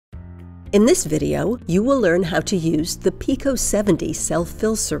In this video, you will learn how to use the PICO70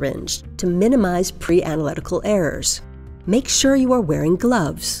 self-fill syringe to minimize pre-analytical errors. Make sure you are wearing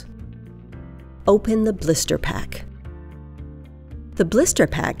gloves. Open the blister pack. The blister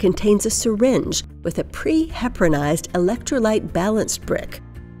pack contains a syringe with a pre-heparinized electrolyte balanced brick,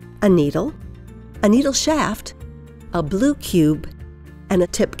 a needle shaft, a blue cube, and a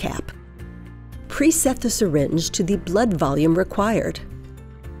tip cap. Preset the syringe to the blood volume required.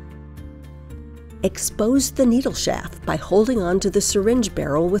 Expose the needle shaft by holding onto the syringe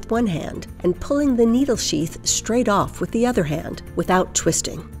barrel with one hand and pulling the needle sheath straight off with the other hand without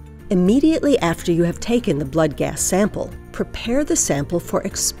twisting. Immediately after you have taken the blood gas sample, prepare the sample for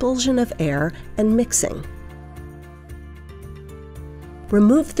expulsion of air and mixing.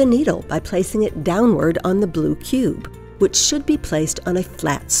 Remove the needle by placing it downward on the blue cube, which should be placed on a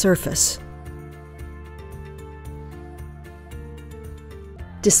flat surface.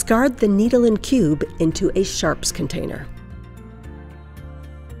 Discard the needle and cube into a sharps container.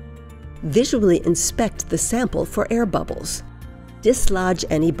 Visually inspect the sample for air bubbles. Dislodge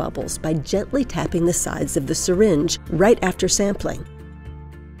any bubbles by gently tapping the sides of the syringe right after sampling.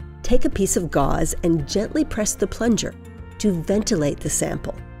 Take a piece of gauze and gently press the plunger to ventilate the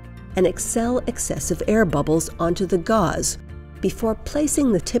sample and expel excessive air bubbles onto the gauze before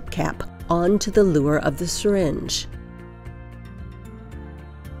placing the tip cap onto the luer of the syringe.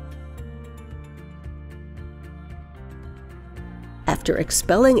 After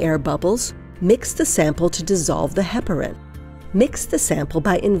expelling air bubbles, mix the sample to dissolve the heparin. Mix the sample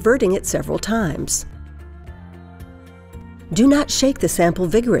by inverting it several times. Do not shake the sample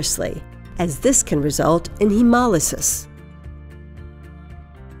vigorously, as this can result in hemolysis.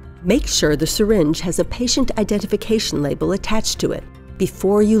 Make sure the syringe has a patient identification label attached to it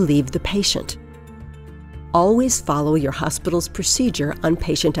before you leave the patient. Always follow your hospital's procedure on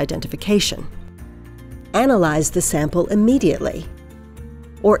patient identification. Analyze the sample immediately,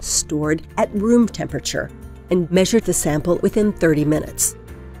 or stored at room temperature, and measure the sample within 30 minutes.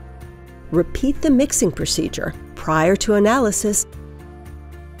 Repeat the mixing procedure prior to analysis.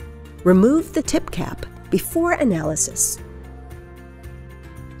 Remove the tip cap before analysis.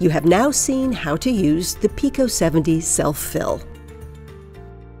 You have now seen how to use the PICO70 self-fill.